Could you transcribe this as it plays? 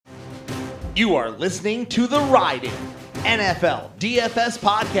You are listening to The Riding NFL DFS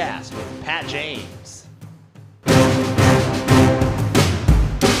Podcast with Pat James.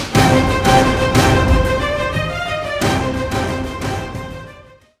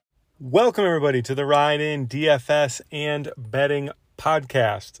 Welcome, everybody, to the Ride-In DFS and Betting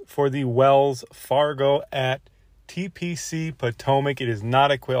Podcast for the Wells Fargo at TPC Potomac. It is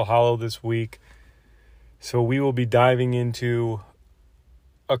not at Quail Hollow this week, so we will be diving into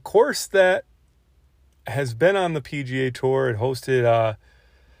a course that has been on the PGA Tour. It hosted a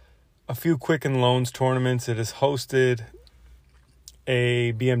few Quicken Loans tournaments. It has hosted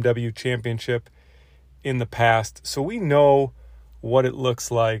a BMW Championship in the past, so we know what it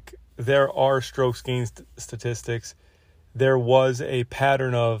looks like. There are strokes gained statistics. There was a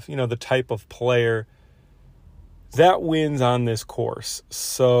pattern of, the type of player that wins on this course.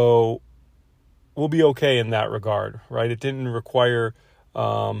 So we'll be okay in that regard, right? It didn't require,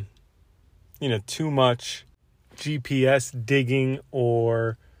 too much GPS digging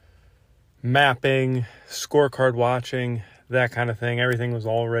or mapping, scorecard watching, that kind of thing. Everything was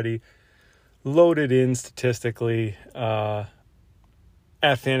already loaded in statistically,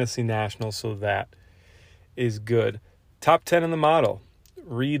 at Fantasy National, so that is good. Top 10 in the model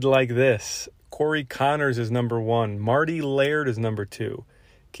read like this. Corey Connors is number 1. Marty Laird is number 2.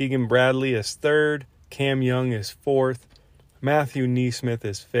 Keegan Bradley is 3rd. Cam Young is 4th. Matthew Neesmith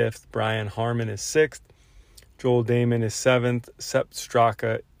is 5th. Brian Harmon is 6th. Joel Damon is 7th. Sepp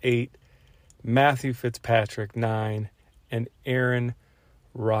Straka 8. Matthew Fitzpatrick 9. And Aaron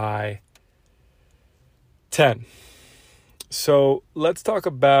Rye 10. So let's talk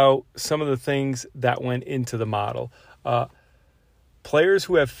about some of the things that went into the model. Players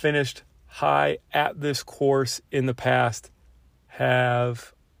who have finished high at this course in the past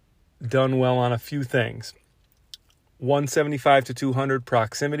have done well on a few things. 175 to 200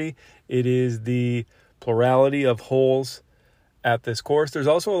 proximity. It is the plurality of holes at this course. There's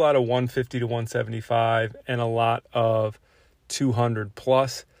also a lot of 150 to 175 and a lot of 200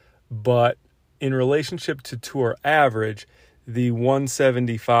 plus, but in relationship to tour average, the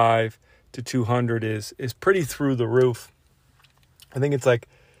 175 to 200 is pretty through the roof. I think it's like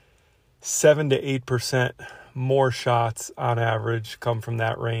 7 to 8% more shots on average come from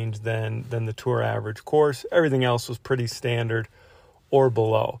that range than the tour average course. Everything else was pretty standard or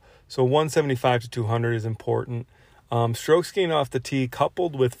below. So 175 to 200 is important. Strokes gained off the tee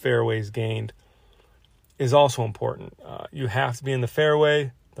coupled with fairways gained is also important. You have to be in the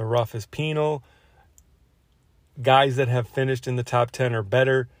fairway. The rough is penal. Guys that have finished in the top 10 or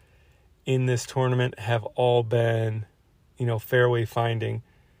better in this tournament have all been, fairway finding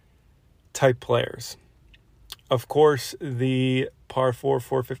type players. Of course, the par 4,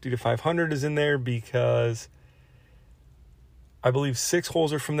 450 to 500 is in there because I believe 6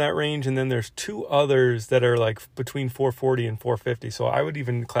 holes are from that range, and then there's 2 others that are like between 440 and 450. So I would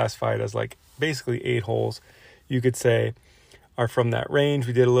even classify it as like basically 8 holes, you could say, are from that range.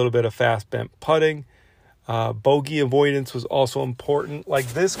 We did a little bit of fast bent putting. Bogey avoidance was also important.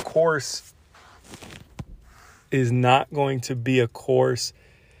 Like, this course is not going to be a course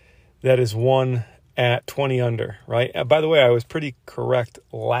that is won at 20 under, right? By the way, I was pretty correct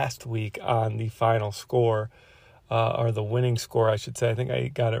last week on the final score, or the winning score, I should say. I think I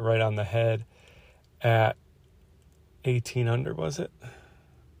got it right on the head at 18 under, was it?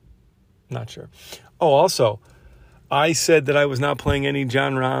 Not sure. Oh, also, I said that I was not playing any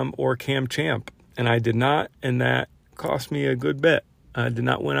Jon Rahm or Cam Champ. And I did not, and that cost me a good bit. I did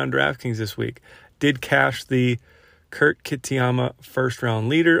not win on DraftKings this week. Did cash the Kurt Kitayama first-round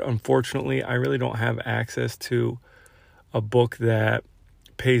leader. Unfortunately, I really don't have access to a book that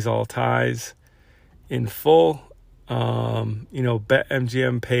pays all ties in full.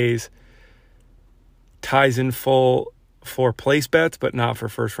 BetMGM pays ties in full for place bets, but not for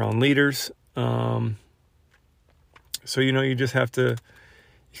first-round leaders. So, you just have to...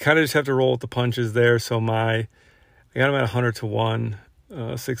 You kind of just have to roll with the punches there. So I got him at 100 to 1.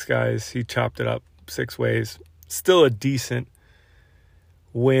 6 guys. He chopped it up 6 ways. Still a decent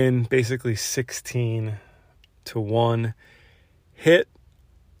win. Basically 16 to 1 hit.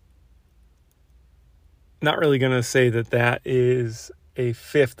 Not really going to say that is a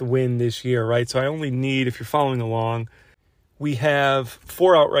 5th win this year, right? So I only need, if you're following along, we have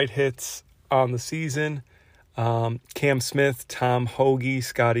 4 outright hits on the season. Cam Smith, Tom Hoagie,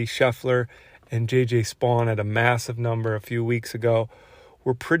 Scotty Scheffler, and JJ Spawn at a massive number a few weeks ago.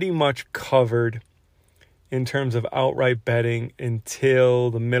 We're pretty much covered in terms of outright betting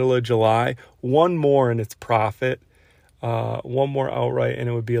until the middle of July. One more and it's profit. One more outright and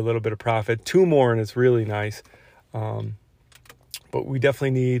it would be a little bit of profit. 2 more and it's really nice. But we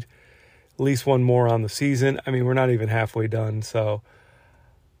definitely need at least one more on the season. I mean, we're not even halfway done, so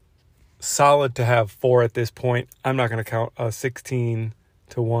solid to have 4 at this point. I'm not going to count a 16-1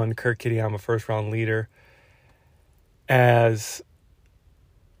 Kurt Kitayama first-round leader as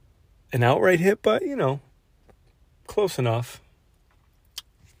an outright hit, but, close enough.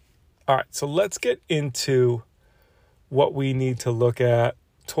 All right, so let's get into what we need to look at.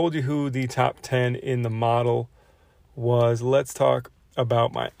 Told you who the top 10 in the model was. Let's talk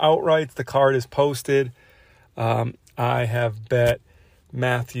about my outrights. The card is posted. I have bet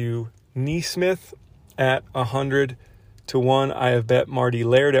Matthew Neesmith at 100-1. I have bet Marty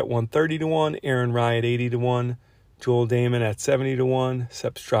Laird at 130-1, Aaron Rye at 80-1, Joel Damon at 70-1,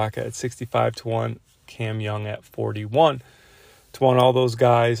 Sepp Straka at 65-1, Cam Young at 41-1. All those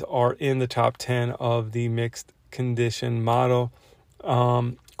guys are in the top 10 of the mixed condition model.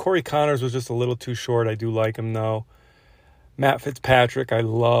 Corey Connors was just a little too short. I do like him, though. Matt Fitzpatrick, I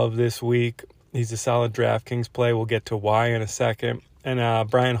love this week. He's a solid DraftKings play. We'll get to why in a second. And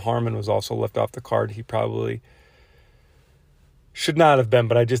Brian Harmon was also left off the card. He probably should not have been,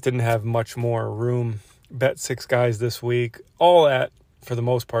 but I just didn't have much more room. Bet 6 guys this week, all at, for the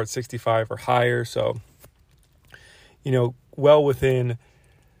most part, 65 or higher. So, well within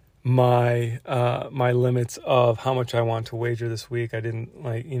my my limits of how much I want to wager this week. I didn't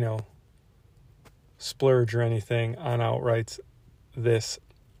splurge or anything on outrights this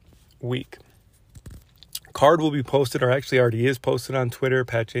week. Card will be posted, or actually already is posted on Twitter,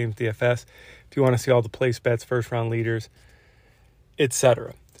 Pat James DFS, if you want to see all the place bets, first round leaders,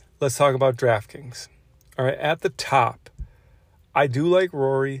 etc. Let's talk about DraftKings. All right, at the top, I do like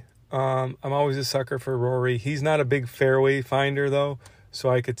Rory. I'm always a sucker for Rory. He's not a big fairway finder, though, so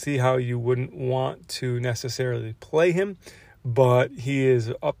I could see how you wouldn't want to necessarily play him, but he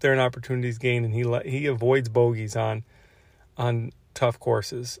is up there in opportunities gained, and he avoids bogeys on tough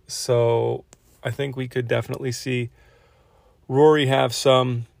courses. So I think we could definitely see Rory have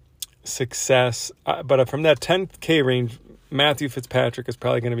some success. But from that 10K range, Matthew Fitzpatrick is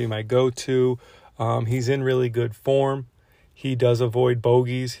probably going to be my go-to. He's in really good form. He does avoid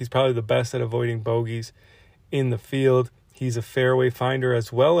bogeys. He's probably the best at avoiding bogeys in the field. He's a fairway finder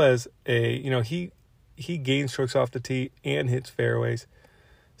as well as he gains strokes off the tee and hits fairways.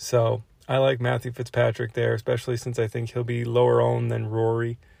 So I like Matthew Fitzpatrick there, especially since I think he'll be lower owned than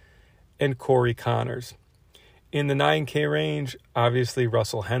Rory and Corey Connors. In the 9K range, obviously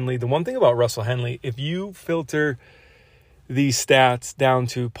Russell Henley. The one thing about Russell Henley, if you filter these stats down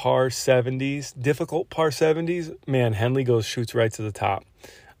to par 70s, difficult par 70s, man, Henley shoots right to the top.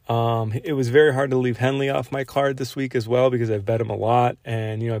 It was very hard to leave Henley off my card this week as well because I've bet him a lot.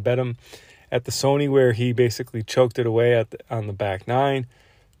 And, I bet him at the Sony where he basically choked it away on the back 9.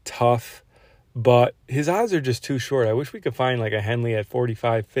 Tough. But his odds are just too short. I wish we could find like a Henley at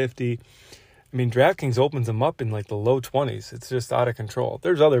 45, 50. I mean, DraftKings opens them up in like the low 20s. It's just out of control.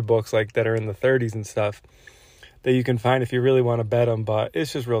 There's other books like that are in the 30s and stuff that you can find if you really want to bet him, but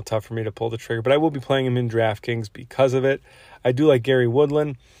it's just real tough for me to pull the trigger. But I will be playing him in DraftKings because of it. I do like Gary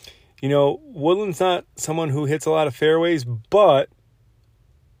Woodland. Woodland's not someone who hits a lot of fairways, but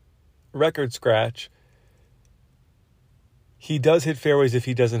record scratch, he does hit fairways if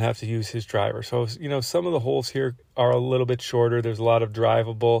he doesn't have to use his driver. So, some of the holes here are a little bit shorter. There's a lot of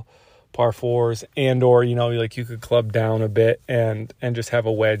drivable par 4s or, you could club down a bit and just have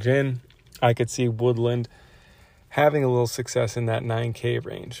a wedge in. I could see Woodland having a little success in that 9K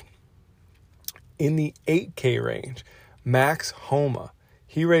range. In the 8K range, Max Homa,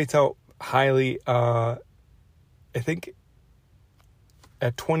 he rates out highly, I think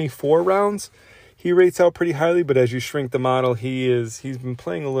at 24 rounds, he rates out pretty highly, but as you shrink the model, he's been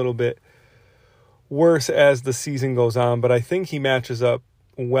playing a little bit worse as the season goes on, but I think he matches up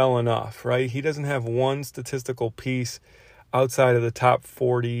well enough, right? He doesn't have one statistical piece outside of the top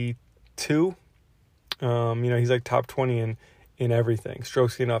 42. He's like top 20 in everything.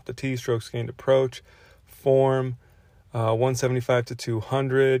 Strokes gained off the tee, strokes gained approach, form, 175 to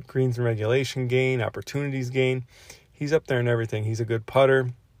 200, greens and regulation gain, opportunities gain. He's up there in everything. He's a good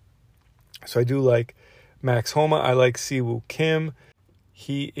putter. So I do like Max Homa. I like Siwoo Kim.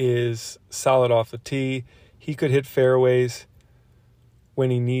 He is solid off the tee. He could hit fairways when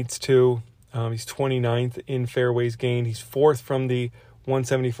he needs to. He's 29th in fairways gained. He's 4th from the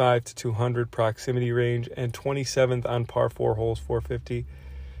 175 to 200 proximity range and 27th on par 4 holes, 450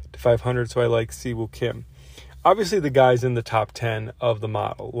 to 500. So I like Siwoo Kim. Obviously, the guy's in the top 10 of the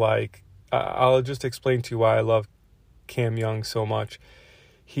model. I'll just explain to you why I love Cam Young so much.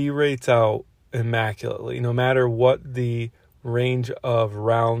 He rates out immaculately, no matter what the range of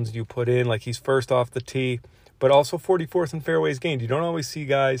rounds you put in. Like, he's first off the tee, but also 44th in fairways gained. You don't always see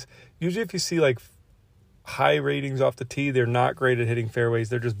guys, usually if you see like high ratings off the tee, they're not great at hitting fairways.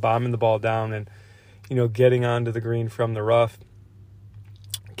 They're just bombing the ball down and, getting onto the green from the rough.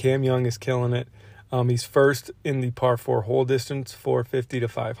 Cam Young is killing it. He's first in the par 4 hole distance, 450 to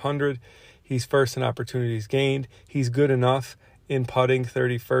 500. He's first in opportunities gained. He's good enough in putting,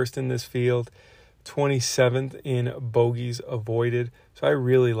 31st in this field, 27th in bogeys avoided. So I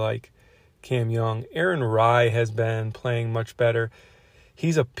really like Cam Young. Aaron Rye has been playing much better.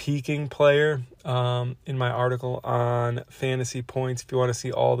 He's a peaking player in my article on fantasy points. If you want to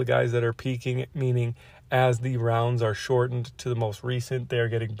see all the guys that are peaking, meaning as the rounds are shortened to the most recent, they're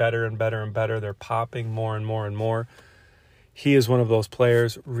getting better and better and better. They're popping more and more and more. He is one of those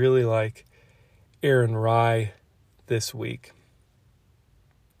players. Really like Aaron Rye this week.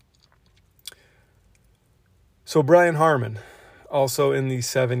 So Brian Harman, also in the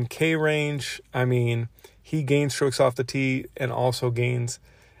 7K range. I mean, he gains strokes off the tee and also gains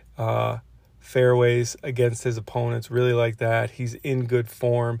fairways against his opponents. Really like that. He's in good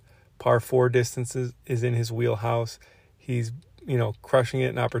form. Par 4 distances is in his wheelhouse. He's, crushing it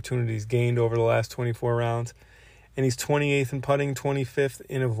in opportunities gained over the last 24 rounds. And he's 28th in putting, 25th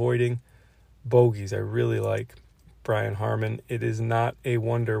in avoiding bogeys. I really like Brian Harman. It is not a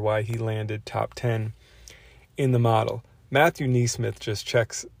wonder why he landed top 10 in the model. Matthew Neesmith just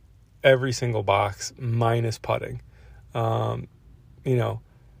checks every single box minus putting.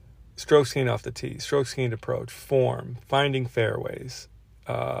 Strokes gained off the tee, strokes gained approach, form, finding fairways,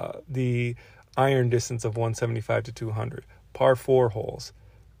 the iron distance of 175 to 200, par 4 holes,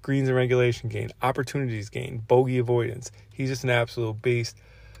 greens and regulation gain, opportunities gain, bogey avoidance. He's just an absolute beast.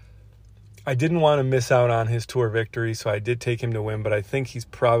 I didn't want to miss out on his tour victory, so I did take him to win, but I think he's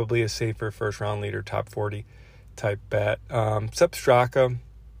probably a safer first-round leader, top 40 type bet. Sepp Straka,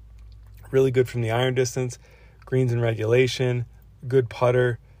 really good from the iron distance, greens and regulation, good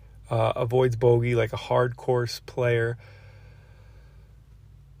putter, avoids bogey like a hard course player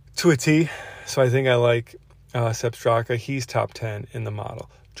to a tee. So I think I like Sepp Straka. He's top 10 in the model.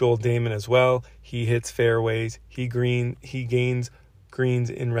 Joel Damon as well. He hits fairways. He gains greens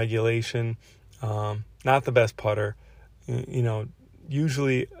in regulation. Not the best putter.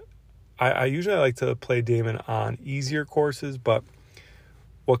 Usually I like to play Damon on easier courses, but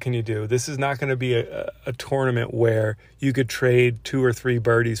what can you do? This is not going to be a tournament where you could trade 2 or 3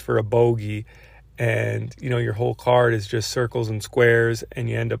 birdies for a bogey and, your whole card is just circles and squares and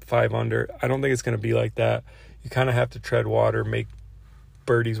you end up 5 under. I don't think it's going to be like that. You kind of have to tread water, make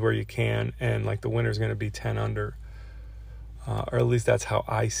birdies where you can, and the winner's going to be 10 under. Or at least that's how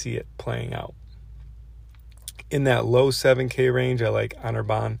I see it playing out. In that low 7K range, I like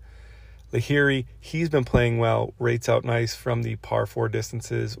Anirban Lahiri. He's been playing well, rates out nice from the par 4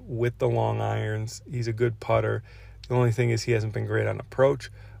 distances with the long irons. He's a good putter. The only thing is he hasn't been great on approach,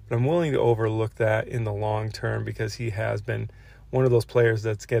 but I'm willing to overlook that in the long term because he has been one of those players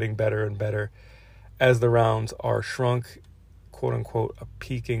that's getting better and better as the rounds are shrunk, quote unquote, a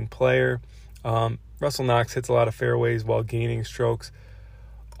peaking player. Russell Knox hits a lot of fairways while gaining strokes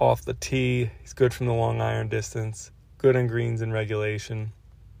off the tee. He's good from the long iron distance, good on greens and regulation.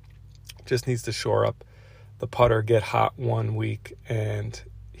 Just needs to shore up the putter, get hot one week, and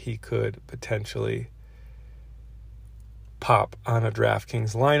he could potentially pop on a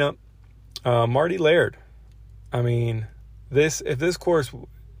DraftKings lineup. Marty Laird. I mean, if there's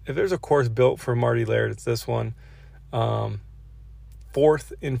a course built for Marty Laird, it's this one.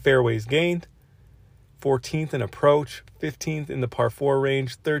 4th in fairways gained, 14th in approach, 15th in the par 4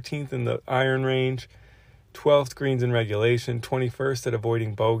 range, 13th in the iron range, 12th greens in regulation, 21st at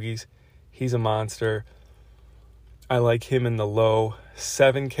avoiding bogeys. He's a monster. I like him in the low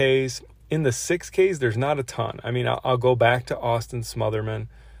 7Ks. In the 6Ks, there's not a ton. I mean, I'll go back to Austin Smotherman.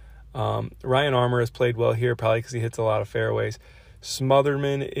 Ryan Armour has played well here, probably because he hits a lot of fairways.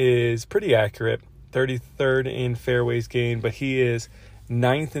 Smotherman is pretty accurate, 33rd in fairways gained, but he is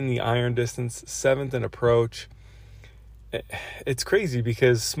 9th in the iron distance, 7th in approach. It's crazy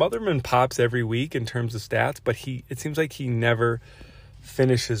because Smotherman pops every week in terms of stats, but it seems like he never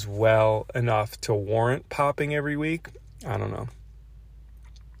finishes well enough to warrant popping every week. I don't know.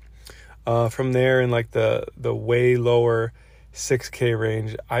 From there in the way lower 6K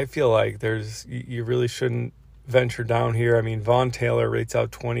range, I feel like you really shouldn't venture down here. I mean, Vaughn Taylor rates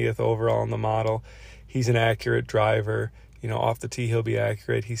out 20th overall in the model. He's an accurate driver. Off the tee, he'll be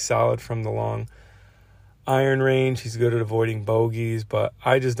accurate. He's solid from the long iron range. He's good at avoiding bogeys, but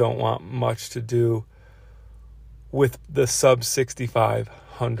I just don't want much to do with the sub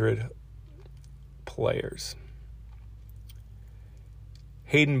 6,500 players.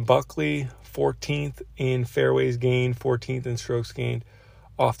 Hayden Buckley, 14th in fairways gained, 14th in strokes gained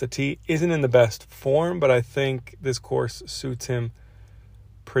off the tee. Isn't in the best form, but I think this course suits him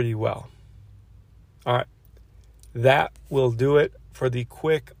pretty well. All right, that will do it for the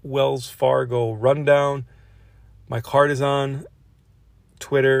quick Wells Fargo rundown. My card is on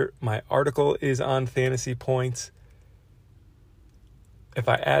Twitter. My article is on Fantasy Points. If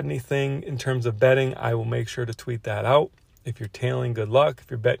I add anything in terms of betting, I will make sure to tweet that out. If you're tailing, good luck.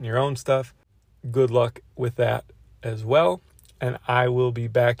 If you're betting your own stuff, good luck with that as well. And I will be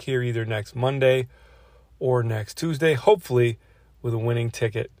back here either next Monday or next Tuesday, hopefully with a winning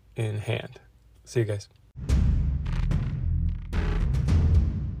ticket in hand. See you guys.